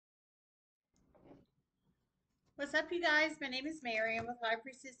What's up, you guys? My name is Mary. I'm with High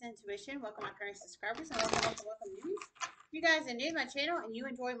Priestess Intuition. Welcome, my current subscribers, and welcome, newbies. If you guys are new to my channel and you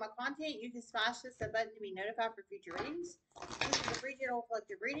enjoy my content, you can smash this button to be notified for future readings. This is a free general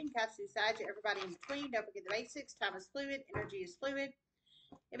collective reading. Cast through sides to everybody in between. Don't forget the basics. Time is fluid. Energy is fluid.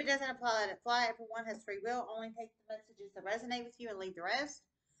 If it doesn't apply, let it fly. Everyone has free will. Only take the messages that resonate with you and leave the rest.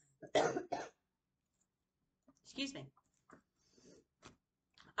 Excuse me.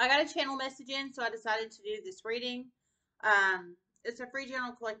 I got a channel message in, so I decided to do this reading. It's a free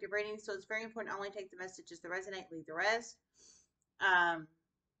general collective reading, so it's very important to only take the messages that resonate, leave the rest. Don't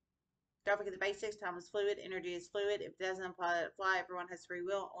forget the basics. Time is fluid. Energy is fluid. If it doesn't apply, let it fly. Everyone has free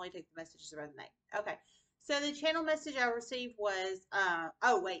will. Only take the messages that resonate. Okay. So the channel message I received was,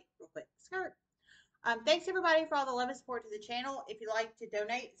 oh, wait, real quick. Skirt. Thanks everybody for all the love and support to the channel. If you'd like to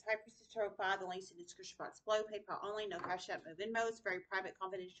donate, it's High Priestess Tarot 5. The links in the description box below. PayPal only, no Cash App, no Venmo. It's a very private,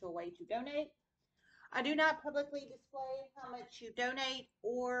 confidential way to donate. I do not publicly display how much you donate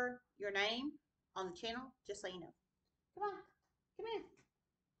or your name on the channel, just so you know. Come on, come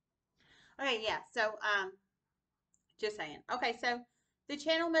in. Okay, yeah. So, just saying. Okay, so the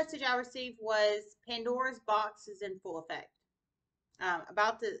channel message I received was Pandora's box is in full effect.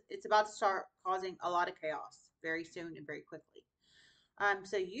 It's about to start causing a lot of chaos very soon and very quickly.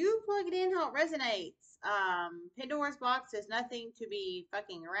 So you plug it in how it resonates. Pandora's box is nothing to be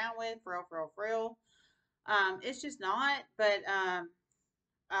fucking around with, for real, for real, for real. It's just not. But I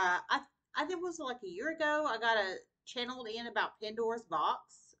think it was like a year ago. I got a channeled in about Pandora's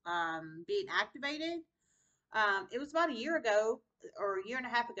box being activated. It was about a year ago or a year and a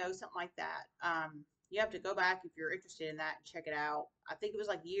half ago, something like that. You have to go back if you're interested in that and check it out. I think it was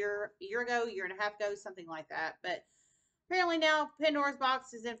like a year ago, year and a half ago, something like that. But apparently now Pandora's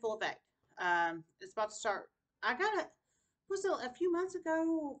box is in full effect. It's about to start. I got it. Was it a few months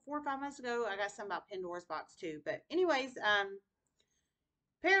ago, 4 or 5 months ago? I got something about Pandora's box too. But anyways,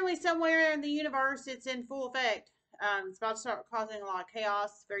 apparently somewhere in the universe it's in full effect. It's about to start causing a lot of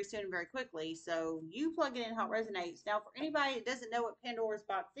chaos very soon and very quickly. So you plug it in how it resonates. Now, for anybody that doesn't know what Pandora's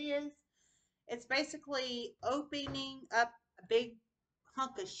box is, it's basically opening up a big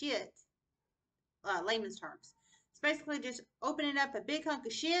hunk of shit, layman's terms. It's basically just opening up a big hunk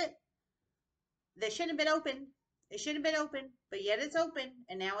of shit that shouldn't have been open. It shouldn't have been open, but yet it's open,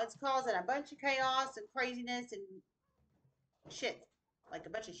 and now it's causing a bunch of chaos and craziness and shit, like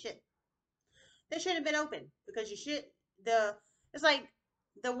a bunch of shit that shouldn't have been open because it's like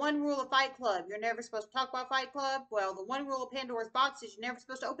the one rule of Fight Club. You're never supposed to talk about Fight Club. Well, the one rule of Pandora's box is you're never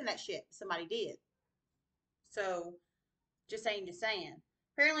supposed to open that shit. Somebody did. So, just saying, just saying.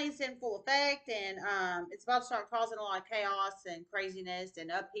 Apparently, it's in full effect, and it's about to start causing a lot of chaos and craziness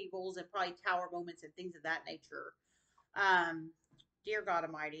and upheavals and probably tower moments and things of that nature. Dear God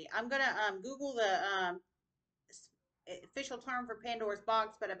Almighty, I'm gonna Google the official term for Pandora's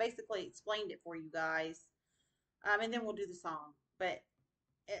box, but I basically explained it for you guys, and then we'll do the song. But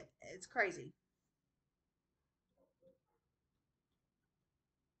it's crazy.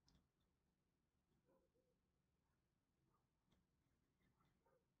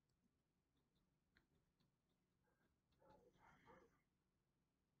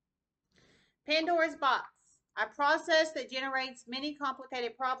 Pandora's box. A process that generates many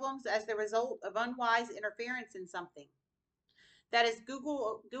complicated problems as the result of unwise interference in something. That is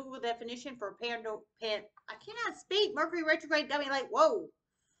Google definition for I cannot speak. Mercury retrograde got me like, whoa.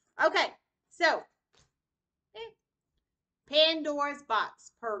 Okay, so Pandora's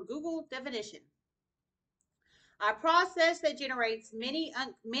box per Google definition. A process that generates many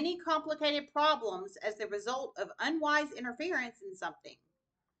complicated problems as the result of unwise interference in something.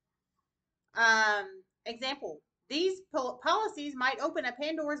 Example: these policies might open a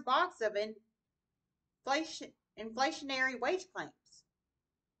Pandora's box of inflationary wage claims.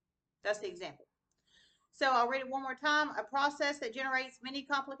 That's the example. So I'll read it one more time. A process that generates many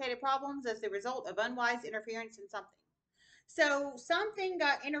complicated problems as the result of unwise interference in something. So something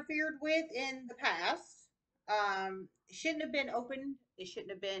got interfered with in the past. It shouldn't have been opened. It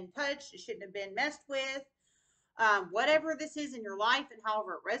shouldn't have been touched. It shouldn't have been messed with. Whatever this is in your life and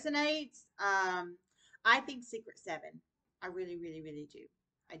however it resonates, I think Secret 7. I really, really, really do.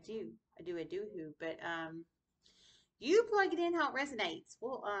 I do. But you plug it in how it resonates.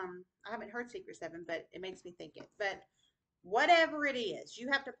 Well, I haven't heard Secret 7, but it makes me think it. But whatever it is, you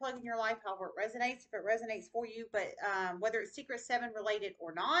have to plug in your life however it resonates, if it resonates for you. But whether it's Secret 7 related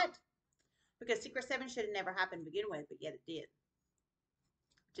or not, because Secret 7 should have never happened to begin with, but yet it did.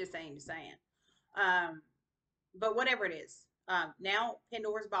 Just saying, just saying. But whatever it is, now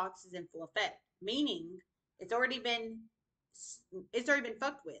Pandora's box is in full effect, meaning it's already been it's already been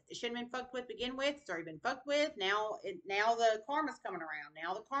fucked with. It shouldn't have been fucked with to begin with. It's already been fucked with. Now the karma's coming around.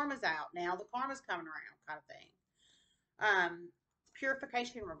 Now the karma's out. Now the karma's coming around, kind of thing.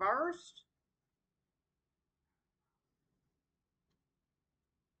 Purification reversed.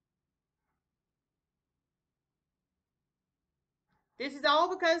 This is all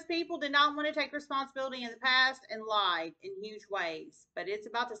because people did not want to take responsibility in the past and lied in huge ways. But it's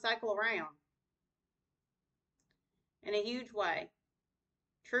about to cycle around in a huge way.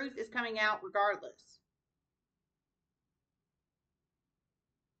 Truth is coming out regardless.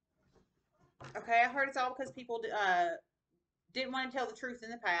 Okay, I heard it's all because people didn't want to tell the truth in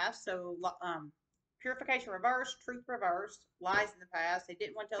the past. So, purification reversed, truth reversed, lies in the past. They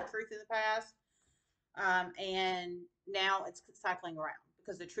didn't want to tell the truth in the past. And now it's cycling around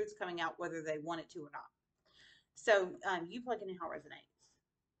because the truth's coming out whether they want it to or not. So, you plug it in how it resonates.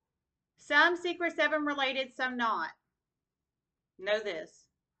 Some Secret 7 related, some not. Know this.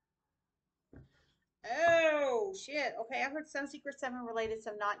 Oh, shit. Okay, I heard some Secret 7 related,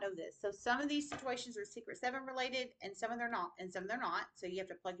 some not. Know this. So some of these situations are Secret 7 related, and some of them are not, and some they're not. So you have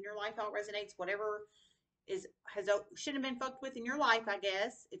to plug in your life how it resonates, whatever should have been fucked with in your life, I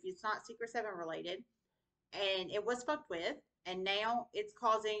guess, if it's not Secret 7 related. And it was fucked with, and now it's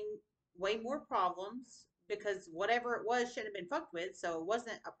causing way more problems because whatever it was should have been fucked with, so it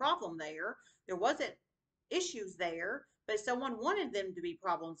wasn't a problem there. There wasn't issues there, but someone wanted them to be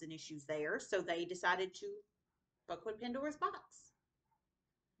problems and issues there, so they decided to fuck with Pandora's box.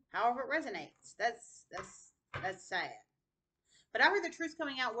 However it resonates. That's sad. But I heard the truth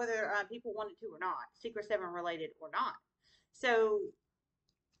coming out whether people wanted to or not, Secret 7 related or not. So,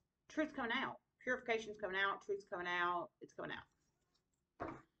 truth's coming out. Purification's coming out. Truth's coming out. It's coming out.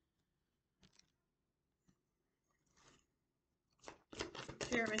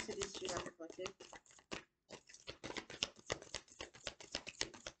 Share messages should have reflected.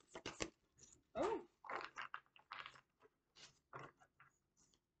 Oh.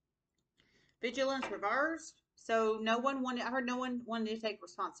 Vigilance reversed. So no one wanted. I heard no one wanted to take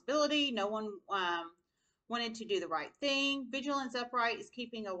responsibility. No one wanted to do the right thing. Vigilance upright is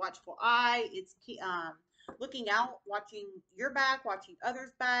keeping a watchful eye. It's looking out, watching your back, watching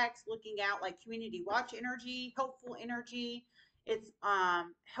others' backs, looking out like community watch energy, helpful energy. It's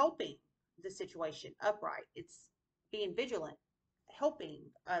helping the situation upright. It's being vigilant, helping,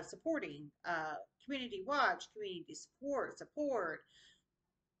 supporting, community watch, community support.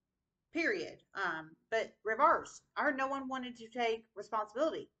 Period. But reverse. I heard no one wanted to take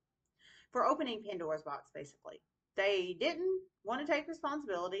responsibility for opening Pandora's box, basically. They didn't want to take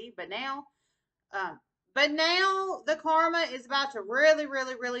responsibility, but now the karma is about to really,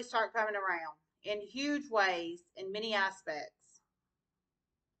 really, really start coming around in huge ways in many aspects.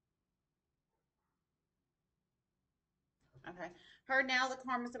 Okay. Heard now the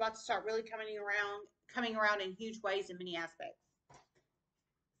karma is about to start really coming around in huge ways in many aspects.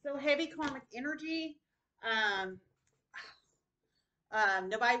 So heavy karmic energy.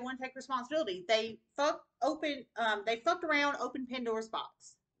 Nobody want to take responsibility. They fucked around, opened Pandora's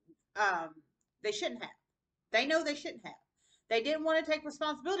box. They shouldn't have. They know they shouldn't have. They didn't want to take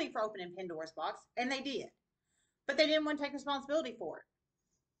responsibility for opening Pandora's box, and they did. But they didn't want to take responsibility for it.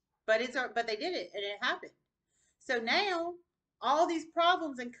 But they did it, and it happened. So now all these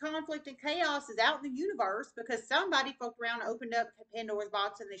problems and conflict and chaos is out in the universe because somebody fucked around and opened up Pandora's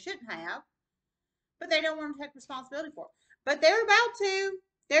box and they shouldn't have. But they don't want to take responsibility for it. But they're about to.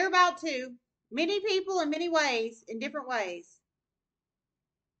 They're about to. Many people in many ways, in different ways.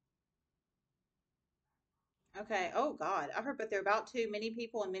 Okay. Oh God, I heard, but they're about to. Many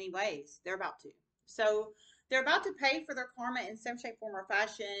people in many ways. They're about to. So they're about to pay for their karma in some shape, form, or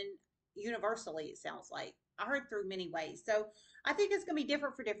fashion. Universally, it sounds like. I heard through many ways. So I think it's going to be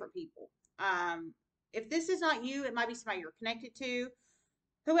different for different people. If this is not you, it might be somebody you're connected to.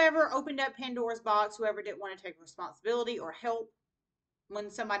 Whoever opened up Pandora's box, whoever didn't want to take responsibility or help when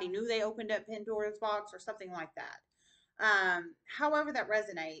somebody knew they opened up Pandora's box or something like that. However that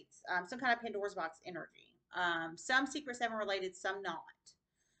resonates, some kind of Pandora's box energy. Some Secret 7 related, some not.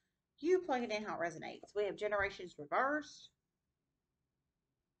 You plug it in how it resonates. We have generations reversed.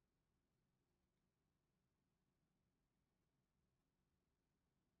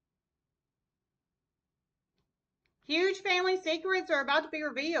 Huge family secrets are about to be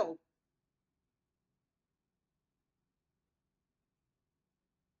revealed.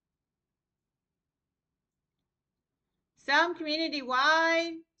 Some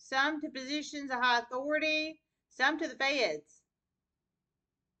community-wide, some to positions of high authority, some to the feds.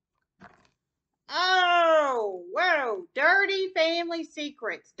 Oh, whoa. Dirty family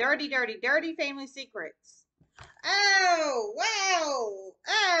secrets. Dirty, dirty, dirty family secrets. Oh, wow.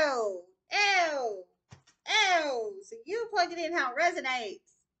 Oh, oh, oh. So you plug it in how it resonates.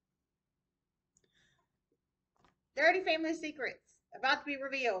 Dirty family secrets about to be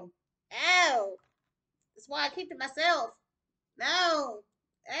revealed. Oh, that's why I keep to myself. No.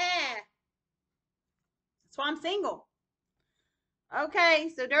 Ah. That's why I'm single. Okay,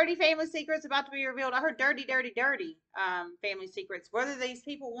 so dirty family secrets about to be revealed. I heard dirty, dirty, dirty family secrets, whether these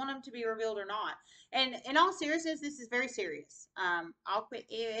people want them to be revealed or not. And in all seriousness, this is very serious. I'll quit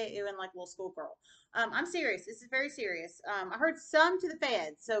in like a little schoolgirl. I'm serious. This is very serious. I heard some to the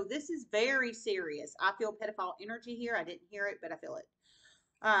feds, so this is very serious. I feel pedophile energy here. I didn't hear it, but I feel it.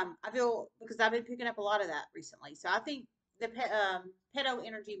 I feel because I've been picking up a lot of that recently. So I think the pedo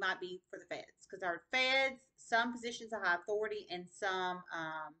energy might be for the feds because our feds, some positions of high authority, and some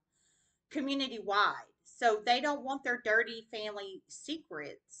community wide. So they don't want their dirty family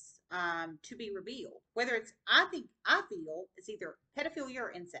secrets to be revealed. Whether it's, I feel it's either pedophilia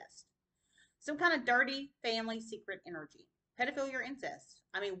or incest, some kind of dirty family secret energy. Pedophilia or incest.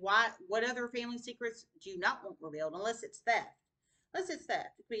 I mean, why? What other family secrets do you not want revealed unless it's theft? Unless it's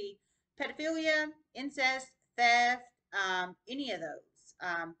theft. It could be pedophilia, incest, theft, any of those.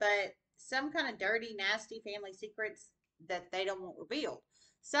 But some kind of dirty, nasty family secrets that they don't want revealed.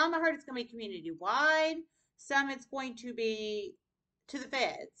 Some I heard it's going to be community wide. Some it's going to be to the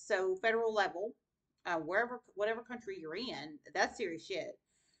feds, so federal level, wherever, whatever country you're in. That's serious shit.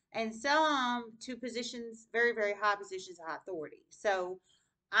 And some to positions, very, very high positions of high authority. So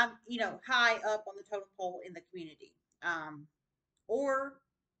I'm, high up on the totem pole in the community. Or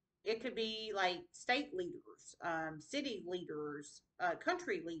it could be like state leaders, city leaders,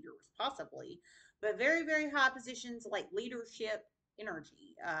 country leaders, possibly, but very, very high positions like leadership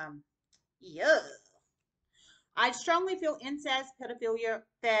energy. Yeah. I strongly feel incest, pedophilia,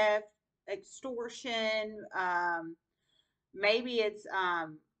 theft, extortion. Maybe it's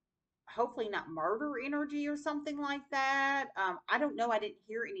hopefully not murder energy or something like that. I don't know. I didn't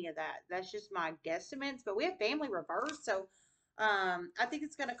hear any of that. That's just my guesstimates. But we have family reverse, so I think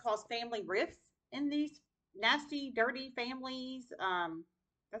it's going to cause family rifts in these nasty, dirty families.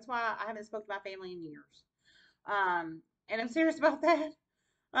 That's why I haven't spoken to my family in years. And I'm serious about that.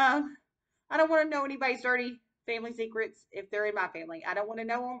 Um, I don't want to know anybody's dirty family secrets if they're in my family. I don't want to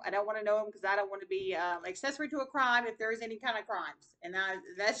know them. I don't want to know them because I don't want to be accessory to a crime if there is any kind of crimes. And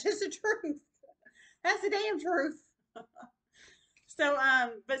that's just the truth. That's the damn truth. So,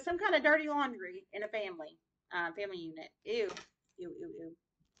 but some kind of dirty laundry in a family, family unit. Ew, ew, ew, ew.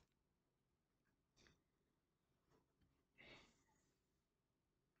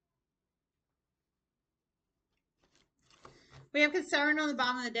 We have concern on the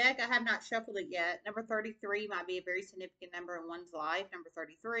bottom of the deck. I have not shuffled it yet. Number 33 might be a very significant number in one's life. Number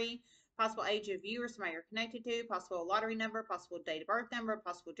 33, possible age of you or somebody you're connected to, possible lottery number, possible date of birth number,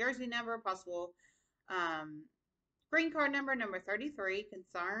 possible jersey number, possible um, green card number. Number 33,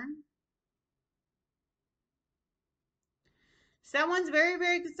 concern. Someone's very,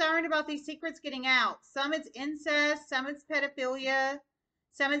 very concerned about these secrets getting out. Some it's incest, some it's pedophilia,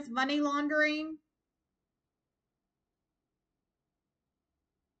 some it's money laundering.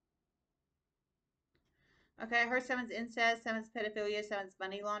 Okay, I heard someone's incest, someone's pedophilia, someone's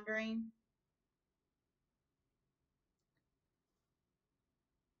money laundering.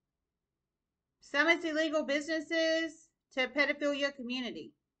 Some it's illegal businesses to pedophilia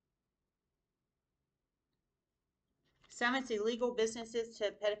community. Some it's illegal businesses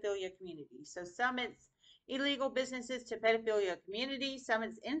to pedophilia community. So some it's illegal businesses to pedophilia community. Some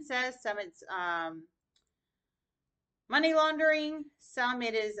it's incest. Some it's money laundering. Some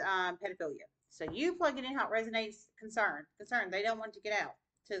it is pedophilia. So you plug it in how it resonates. Concern. They don't want to get out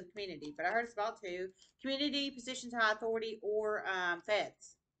to the community. But I heard it's about to. Community, positions of high authority, or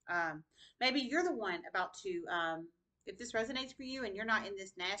feds. Maybe you're the one about to, if this resonates for you and you're not in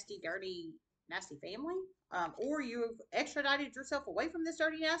this nasty, dirty, nasty family, or you've extradited yourself away from this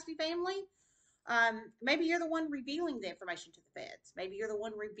dirty, nasty family, maybe you're the one revealing the information to the feds. Maybe you're the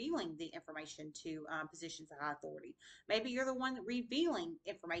one revealing the information to positions of high authority. Maybe you're the one revealing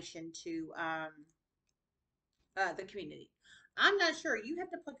information to the community. I'm not sure. You have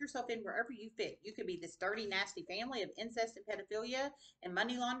to plug yourself in wherever you fit. You could be this dirty, nasty family of incest and pedophilia and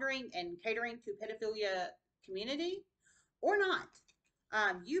money laundering and catering to pedophilia community, or not.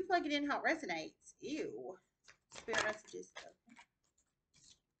 You plug it in how it resonates. Ew. Spirit messages.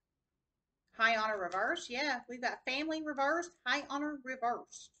 High honor reverse. Yeah, we've got family reversed, high honor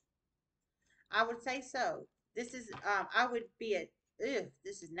reversed. I would say so. This is, I would be a,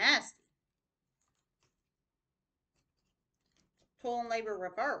 this is nasty. Toil and labor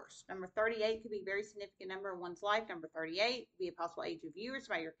reversed. Number 38 could be a very significant number in one's life. Number 38 could be a possible age of you or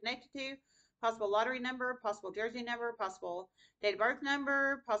somebody you're connected to. Possible lottery number, possible jersey number, possible date of birth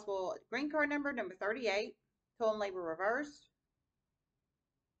number, possible green card number. Number 38. Toil and labor reversed.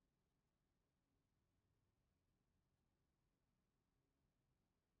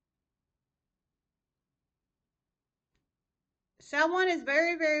 Someone is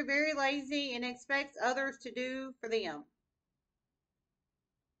very, very, very lazy and expects others to do for them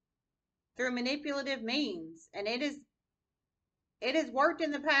through manipulative means. And it has worked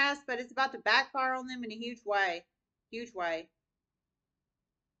in the past, but it's about to backfire on them in a huge way. Huge way.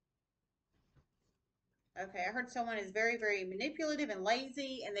 Okay, I heard someone is very, very manipulative and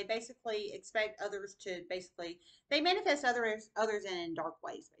lazy, and they basically expect others to they manifest others in dark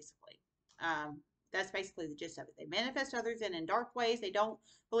ways, basically. That's basically the gist of it. They manifest others in dark ways. They don't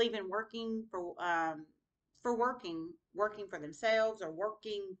believe in working for themselves or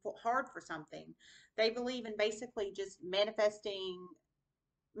working hard for something. They believe in basically just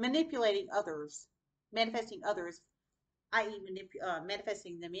manipulating others, manifesting others, i.e.,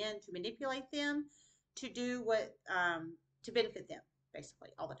 manifesting them in to manipulate them to do to benefit them basically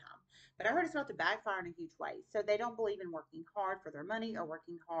all the time. But I heard it's about to backfire in a huge way. So they don't believe in working hard for their money or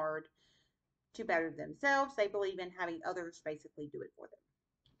working hard to better themselves. They believe in having others basically do it for them,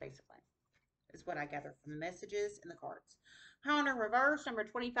 basically is what I gather from the messages and the cards. High on reverse, number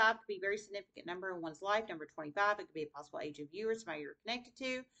 25 could be a very significant number in one's life. Number 25, it could be a possible age of you or somebody you're connected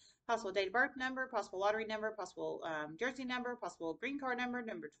to, possible date of birth number, possible lottery number, possible jersey number, possible green card number.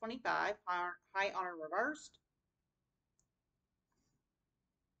 Number 25, high honor reversed.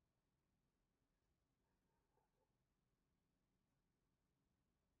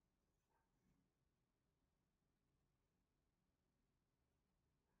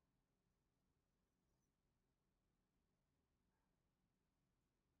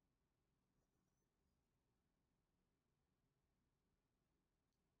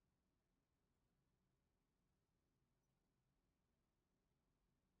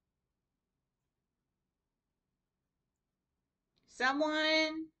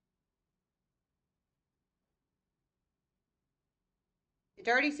 Someone,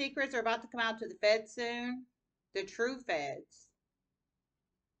 dirty secrets are about to come out to the feds soon. The true feds.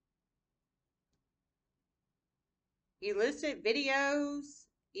 Illicit videos,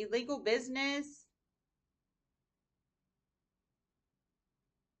 illegal business.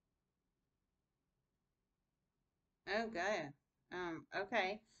 Okay.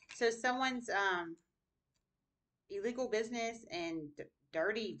 Okay. So someone's illegal business and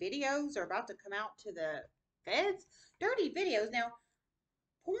dirty videos are about to come out to the feds. Dirty videos. Now,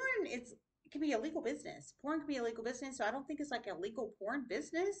 porn it can be a legal business. Porn can be a legal business, so I don't think it's like a legal porn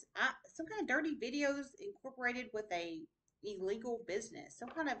business. Some kind of dirty videos incorporated with a illegal business, some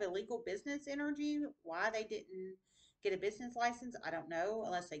kind of illegal business energy. Why they didn't get a business license, I don't know,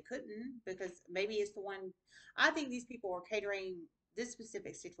 unless they couldn't, because maybe it's the one. I think these people are catering this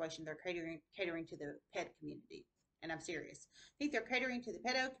specific situation. They're catering to the pet community, and I'm serious. I think they're catering to the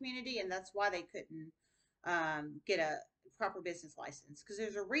pedo community, and that's why they couldn't get a proper business license, because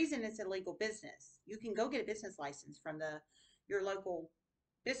there's a reason it's a legal business. You can go get a business license from your local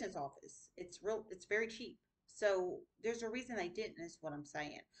business office. It's very cheap. So there's a reason they didn't, is what I'm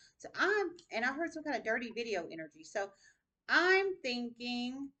saying. So and I heard some kind of dirty video energy. So I'm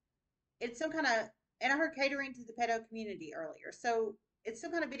thinking it's some kind of, and I heard catering to the pedo community earlier. So it's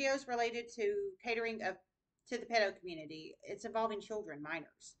some kind of videos related to catering of to the pedo community. It's involving children,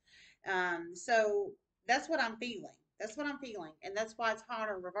 minors. So that's what I'm feeling. That's what I'm feeling, and that's why it's hot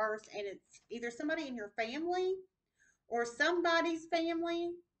or reverse. And it's either somebody in your family or somebody's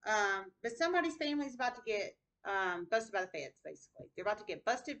family. But somebody's family is about to get busted by the feds, basically. They're about to get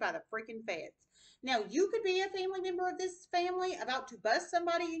busted by the freaking feds. Now, you could be a family member of this family about to bust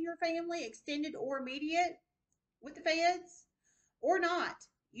somebody in your family, extended or immediate, with the feds, or not.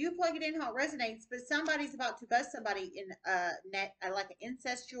 You plug it in how it resonates, but somebody's about to bust somebody in like an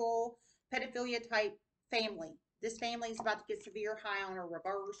incestual pedophilia type family. This family is about to get severe high on or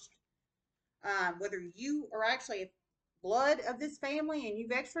reversed. Whether you are actually blood of this family and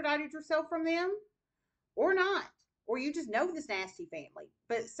you've extradited yourself from them or not, or you just know this nasty family.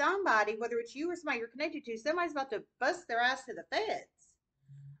 But somebody, whether it's you or somebody you're connected to, somebody's about to bust their ass to the feds.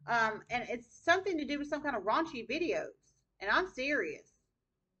 And it's something to do with some kind of raunchy videos. And I'm serious.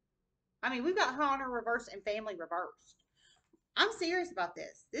 I mean, we've got honor reversed and family reversed. I'm serious about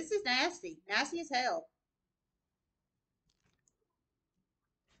this. This is nasty. Nasty as hell.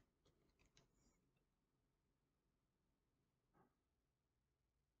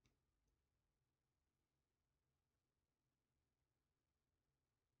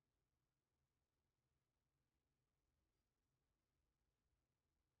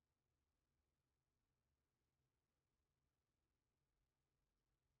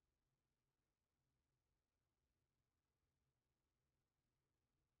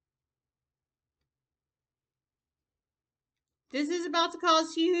 This is about to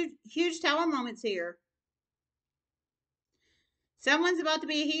cause huge tower moments here. Someone's about to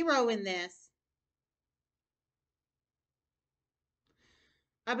be a hero in this.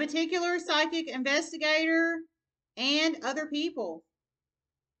 A particular psychic investigator and other people.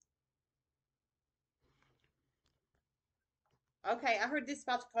 Okay, I heard this is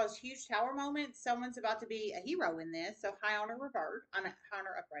about to cause huge tower moments. Someone's about to be a hero in this. So high honor revert. I mean high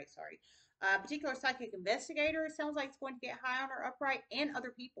honor upright, sorry. Particular psychic investigator, it sounds like it's going to get high honor upright and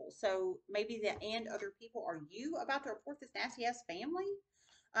other people. So maybe the and other people are you about to report this nasty ass family?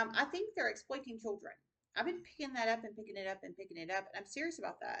 I think they're exploiting children. I've been picking that up and picking it up and picking it up, and I'm serious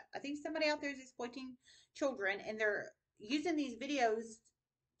about that. I think somebody out there is exploiting children, and they're using these videos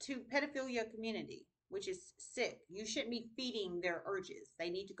to pedophilia community, which is sick. You shouldn't be feeding their urges. They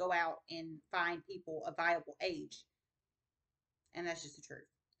need to go out and find people of viable age, and that's just the truth.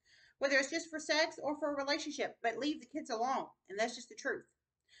 Whether it's just for sex or for a relationship, but leave the kids alone, and that's just the truth.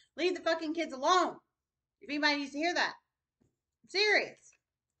 Leave the fucking kids alone. If anybody needs to hear that, I'm serious.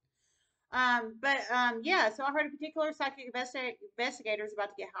 Yeah, so I heard a particular psychic investigator is about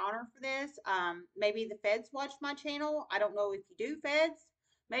to get honor for this. Maybe the feds watch my channel. I don't know if you do, feds.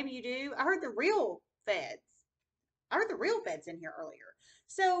 Maybe you do. I heard the real feds. I heard the real feds in here earlier.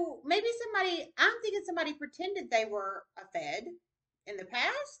 So maybe somebody, I'm thinking somebody pretended they were a fed in the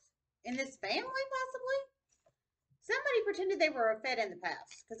past, in this family possibly. Somebody pretended they were a fed in the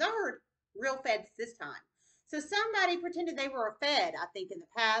past, because I heard real feds this time. So somebody pretended they were a fed, I think, in the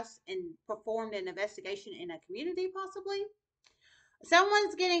past and performed an investigation in a community, possibly.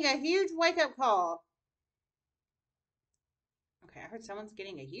 Someone's getting a huge wake-up call. Okay, I heard someone's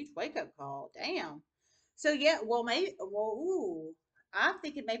getting a huge wake-up call. Damn. So yeah, well, maybe, well, ooh, I'm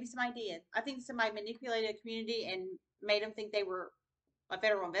thinking maybe somebody did. I think somebody manipulated a community and made them think they were a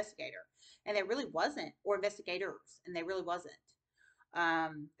federal investigator, and they really wasn't, or investigators, and they really wasn't.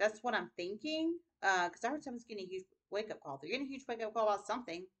 That's what I'm thinking. Because I heard someone's getting a huge wake up call. They're getting a huge wake up call about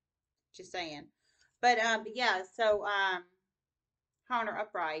something. Just saying. But yeah. So Honor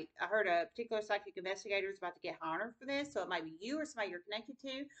upright. I heard a particular psychic investigator is about to get honored for this, so it might be you or somebody you're connected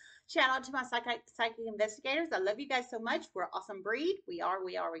to. Shout out to my psychic investigators. I love you guys so much. We're an awesome breed. We are.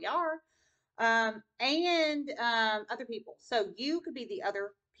 We are. We are. Other people. So you could be the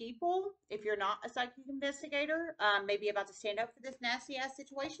other people if you're not a psychic investigator. Maybe about to stand up for this nasty ass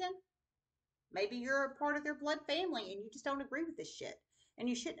situation. Maybe you're a part of their blood family and you just don't agree with this shit. And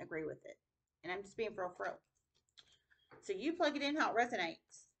you shouldn't agree with it. And I'm just being for real. So you plug it in how it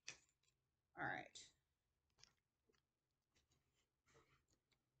resonates. All right.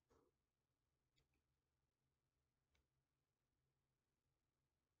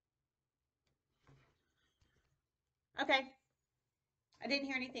 Okay. I didn't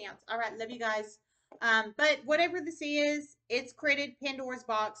hear anything else. All right. Love you guys. But whatever this is, it's created Pandora's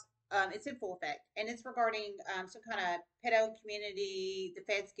box. It's in full effect. And it's regarding some kind of pedo community, the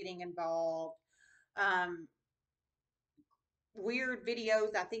feds getting involved. Um, Weird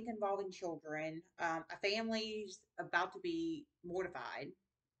videos, I think, involving children. A family's about to be mortified.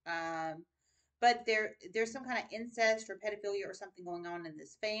 Um, but there's some kind of incest or pedophilia or something going on in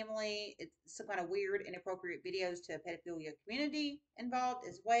this family. It's some kind of weird, inappropriate videos to a pedophilia community involved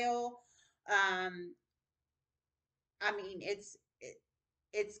as well. Um, I mean,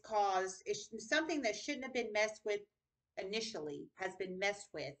 it's caused it's something that shouldn't have been messed with initially has been messed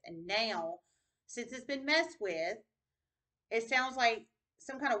with, and now since it's been messed with, it sounds like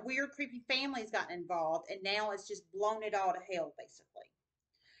some kind of weird, creepy family's gotten involved, and now it's just blown it all to hell, basically.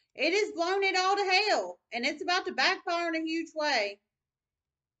 It has blown it all to hell, and it's about to backfire in a huge way.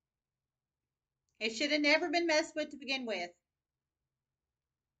 It should have never been messed with to begin with.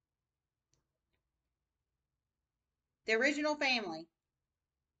 The original family.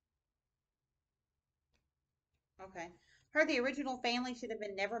 Okay. Heard the original family should have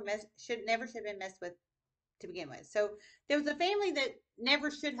been never should have been messed with to begin with. So there was a family that never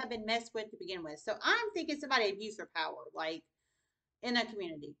should have been messed with to begin with. So I'm thinking somebody abused their power, like in a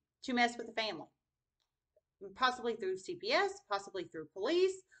community, to mess with the family. Possibly through CPS, possibly through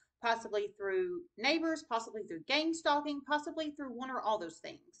police, possibly through neighbors, possibly through gang stalking, possibly through one or all those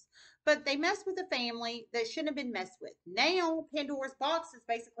things. But they messed with a family that shouldn't have been messed with. Now, Pandora's box is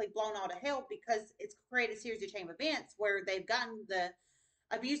basically blown out of hell because it's created a series of chain events where they've gotten the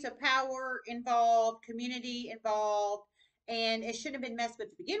abuse of power involved, community involved, and it shouldn't have been messed with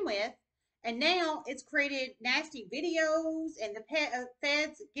to begin with. And now it's created nasty videos and the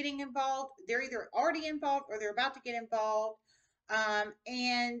feds getting involved. They're either already involved or they're about to get involved.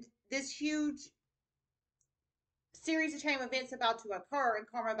 And this huge series of chain of events about to occur and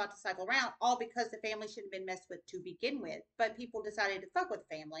karma about to cycle around, all because the family shouldn't have been messed with to begin with. But people decided to fuck with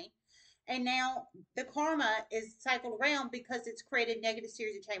the family. And now the karma is cycled around because it's created negative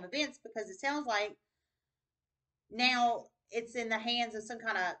series of chain of events because it sounds like now it's in the hands of some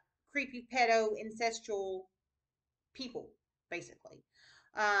kind of creepy pedo incestual people, basically.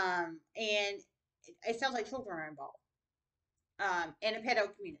 And it sounds like children are involved in a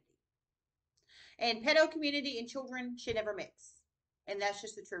pedo community. And pedo community and children should never mix. And that's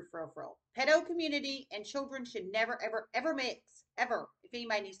just the truth for real. Pedo community and children should never, ever, ever mix. Ever. If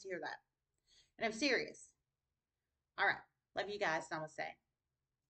anybody needs to hear that. And I'm serious. All right. Love you guys. Namaste.